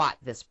bought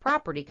this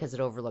property, because it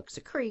overlooks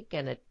a creek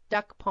and a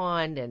duck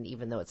pond, and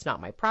even though it's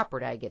not my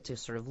property, I get to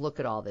sort of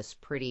look at all this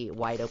pretty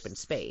wide open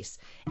space.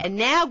 And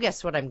now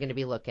guess what I'm going to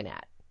be looking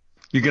at?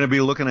 You're going to be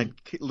looking at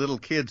little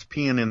kids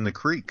peeing in the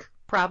creek.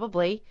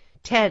 Probably.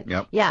 10.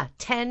 Yep. Yeah,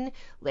 10,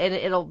 and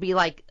it'll be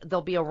like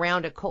they'll be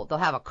around they'll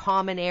have a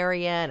common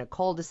area and a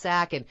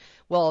cul-de-sac, and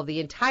well, the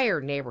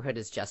entire neighborhood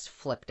is just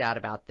flipped out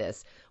about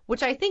this,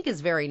 which I think is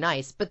very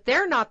nice, but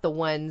they're not the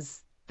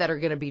ones that are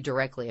going to be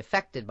directly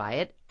affected by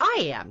it.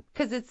 I am,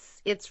 because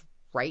it's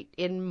right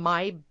in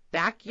my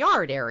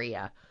backyard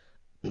area.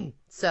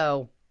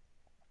 So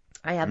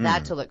I have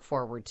that to look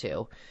forward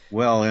to.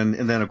 Well, and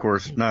then, of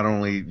course, not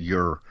only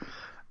your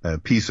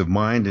peace of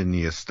mind and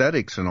the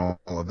aesthetics and all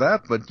of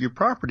that, but your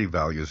property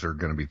values are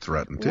going to be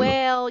threatened too.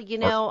 Well,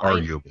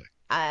 arguably.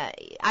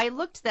 Arguably. I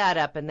looked that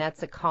up, and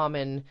that's a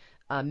common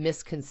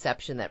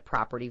misconception that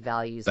property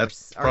values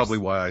That's probably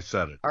why I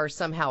said it. Are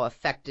somehow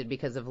affected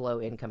because of low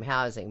income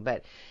housing.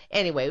 But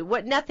anyway,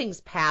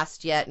 nothing's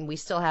passed yet, and we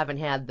still haven't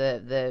had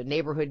the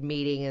neighborhood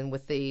meeting and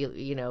with the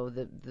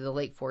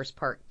Lake Forest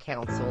Park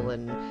Council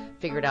and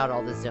figured out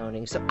all the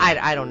zoning. So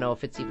I don't know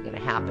if it's even going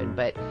to happen,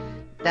 but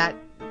that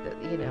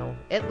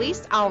at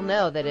least I'll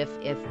know that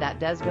if that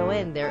does go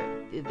in,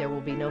 there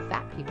will be no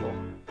fat people.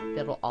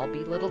 It'll all be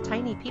little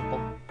tiny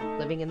people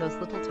living in those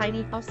little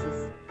tiny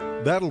houses.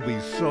 That'll be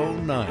so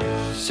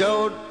nice.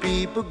 Short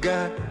people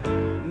got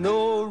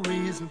no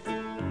reason.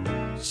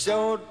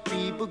 Short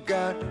people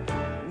got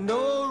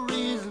no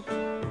reason.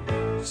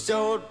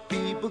 Short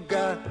people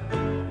got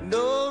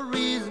no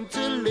reason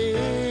to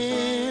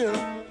live.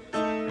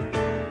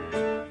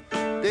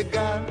 They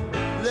got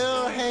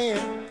little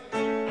hands,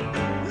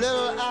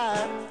 little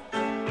eyes.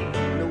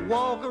 They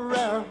walk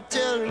around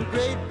telling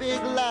great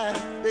big lies.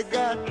 They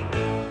got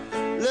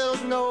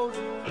little nose,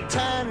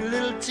 tiny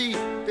little teeth.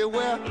 They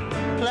wear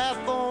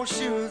platform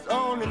shoes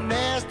on the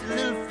nasty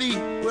little feet.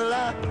 Well,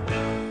 I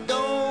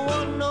don't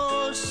want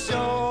no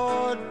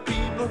short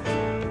people.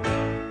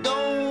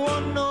 Don't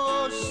want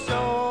no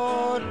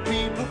short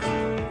people.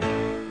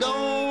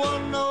 Don't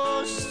want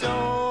no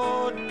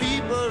short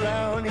people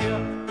around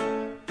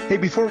here. Hey,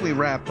 before we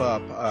wrap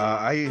up,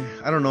 I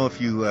don't know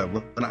if you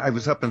when I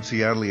was up in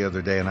Seattle the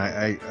other day, and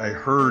I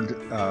heard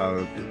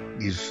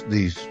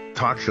these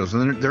talk shows,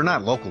 and they're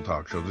not local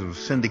talk shows. It was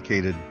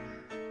syndicated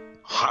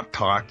hot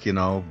talk,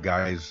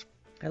 guys.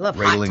 I love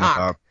railing hot talk.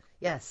 about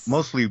Yes.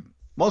 Mostly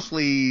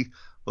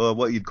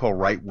what you'd call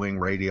right-wing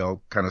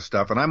radio kind of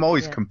stuff, and I'm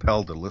always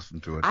compelled to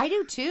listen to it. I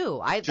do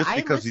too. Just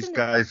because these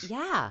guys,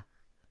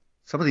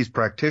 some of these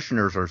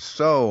practitioners are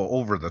so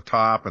over the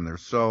top, and they're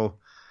so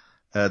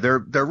they're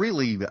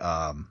really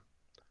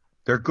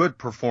they're good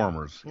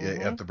performers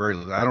at the very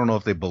least. I don't know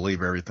if they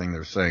believe everything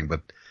they're saying,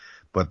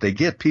 but they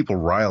get people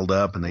riled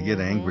up, and they get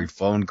angry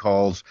phone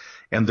calls,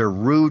 and they're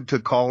rude to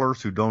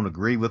callers who don't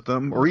agree with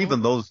them, or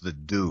even those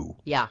that do.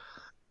 Yeah.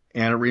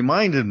 And it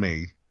reminded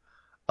me,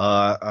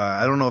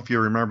 I don't know if you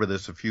remember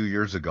this a few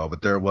years ago,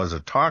 but there was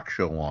a talk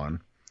show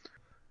on.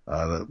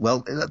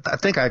 I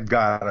think I've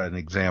got an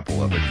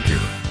example of it here.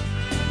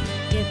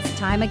 It's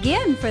time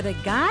again for the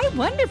Guy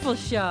Wonderful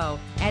Show.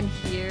 And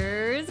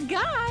here's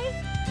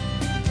Guy.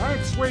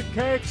 Thanks, sweet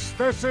cakes.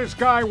 This is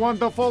Guy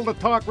Wonderful, the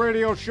talk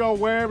radio show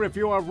where, if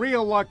you are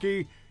real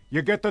lucky,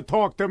 you get to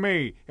talk to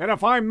me. And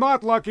if I'm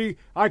not lucky,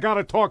 I got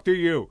to talk to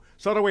you.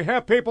 So do we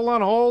have people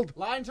on hold?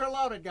 Lines are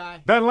loaded,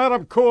 Guy. Then let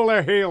them cool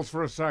their heels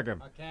for a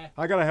second. Okay.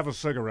 I got to have a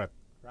cigarette.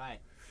 Right.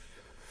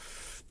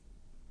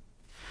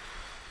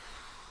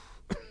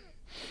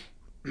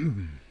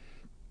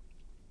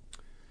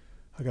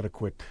 I got to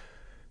quit.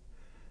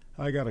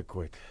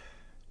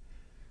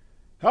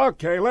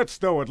 Okay, let's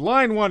do it.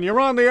 Line 1, you're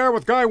on the air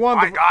with Guy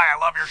Wonderful. Hi, Guy, I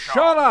love your show.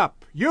 Shut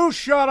up. You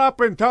shut up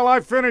until I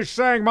finish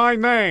saying my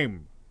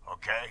name.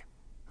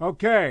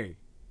 Okay.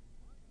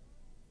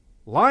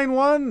 Line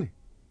 1,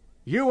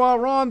 you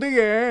are on the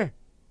air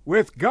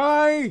with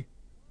Guy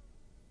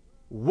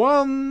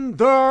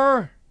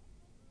Wonder.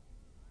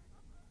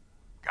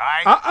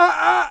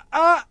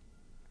 Guy?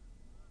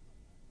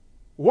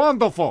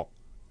 Wonderful.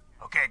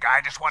 Okay, Guy,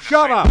 I just wanted to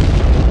Shut say... up.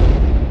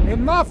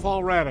 Enough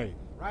already.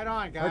 Right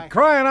on, Guy.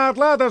 Crying out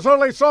loud, there's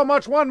only so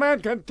much one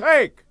man can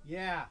take.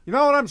 Yeah. You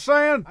know what I'm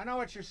saying? I know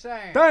what you're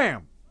saying.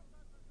 Damn.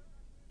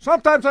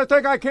 Sometimes I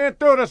think I can't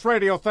do this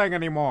radio thing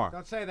anymore.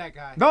 Don't say that,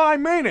 Guy. No, I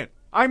mean it.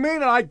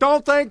 I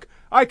don't think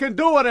I can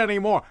do it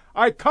anymore.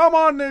 I come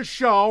on this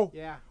show,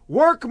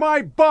 work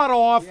my butt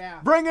off,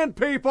 bring in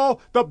people,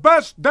 the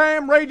best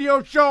damn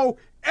radio show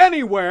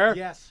anywhere.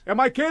 Yes. Am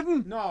I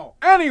kidding? No.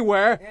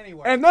 Anywhere.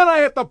 And then I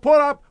have to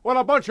put up with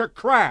a bunch of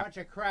crap.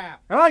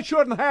 And I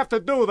shouldn't have to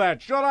do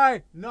that, should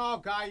I?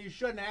 No, Guy, you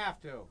shouldn't have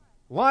to.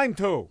 Line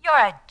 2. You're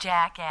a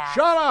jackass.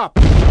 Shut up.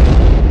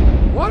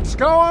 What's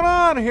going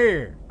on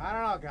here? I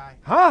don't know, Guy.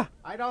 Huh?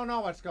 I don't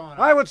know what's going on.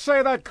 I would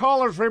say that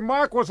caller's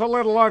remark was a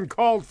little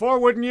uncalled for,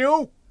 wouldn't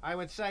you? I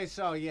would say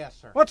so, yes,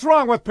 sir. What's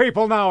wrong with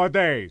people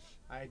nowadays?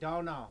 I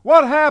don't know.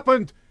 What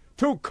happened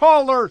to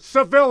caller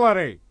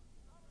civility?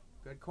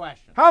 Good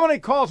question. How many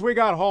calls we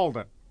got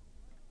holding?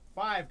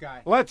 5,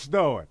 Guy. Let's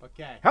do it.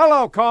 Okay.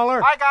 Hello,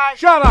 caller. Hi, Guy.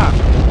 Shut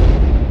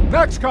up.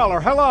 Next caller,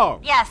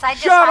 hello. Yes, I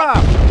just Shut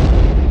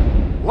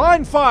up.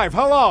 Line 5,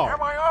 hello.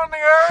 Am I on the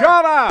air?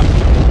 Shut up.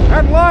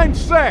 And line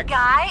 6.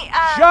 Guy,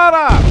 Shut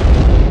up.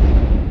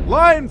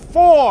 Line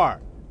 4.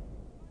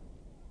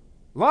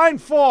 Line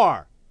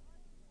 4.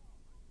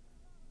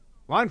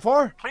 Line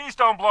 4? Please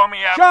don't blow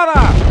me up. Shut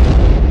up.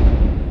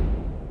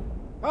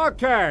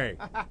 Okay.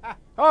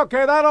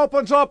 Okay, that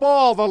opens up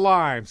all the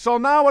lines. So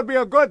now would be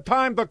a good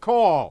time to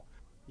call.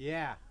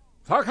 Yeah.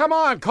 So come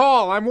on,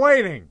 call. I'm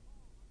waiting.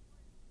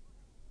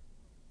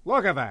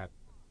 Look at that.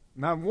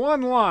 Not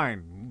one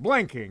line.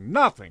 Blinking.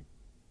 Nothing.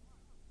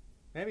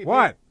 Maybe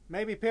What?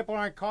 Maybe people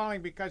aren't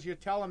calling because you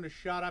tell them to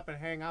shut up and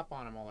hang up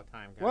on them all the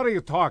time, Guy. What are you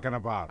talking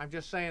about? I'm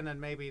just saying that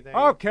maybe they...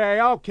 Okay,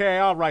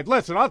 all right.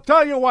 Listen, I'll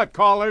tell you what,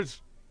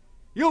 callers.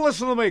 You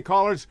listen to me,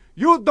 callers.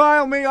 You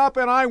dial me up,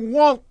 and I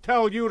won't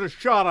tell you to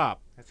shut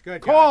up. That's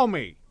good. Call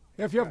me.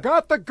 If you've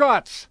got the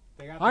guts,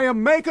 I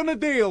am making a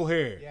deal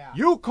here. Yeah.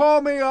 You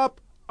call me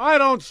up, I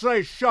don't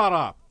say shut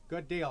up.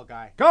 Good deal,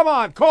 Guy. Come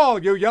on,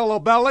 call, you yellow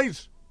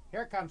bellies.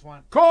 Here comes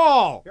one.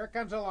 Call. Here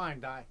comes a line,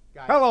 Guy.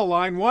 Hello,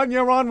 line 1.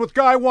 You're on with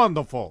Guy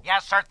Wonderful.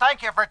 Yes, sir.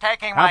 Thank you for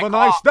taking my Have a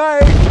call. nice day.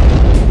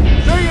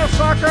 See you,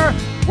 sucker.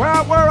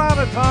 Well, we're out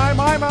of time.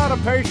 I'm out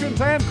of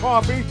patience and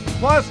coffee.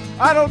 Plus,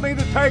 I don't need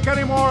to take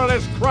any more of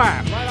this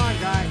crap. Right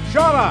on, Guy.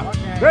 Shut up.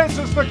 Okay. This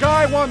is the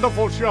Guy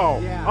Wonderful Show.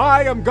 Yeah.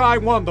 I am Guy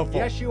Wonderful.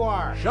 Yes, you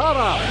are. Shut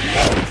up.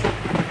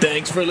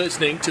 Thanks for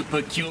listening to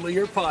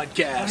Peculiar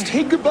Podcast.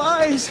 Hey,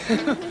 goodbyes.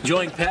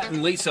 Join Pat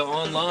and Lisa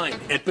online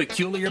at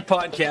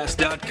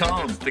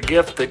peculiarpodcast.com. The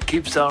gift that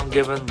keeps on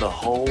giving the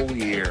whole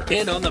year.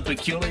 And on the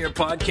Peculiar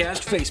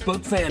Podcast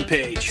Facebook fan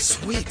page.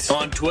 Sweet.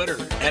 On Twitter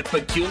at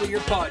Peculiar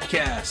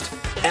Podcast,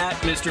 at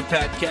Mr.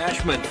 Pat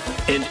Cashman,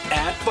 and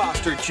at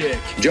Foster Chick.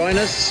 Join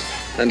us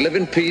and live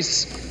in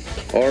peace,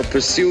 or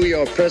pursue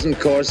your present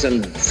course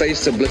and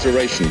face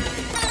obliteration.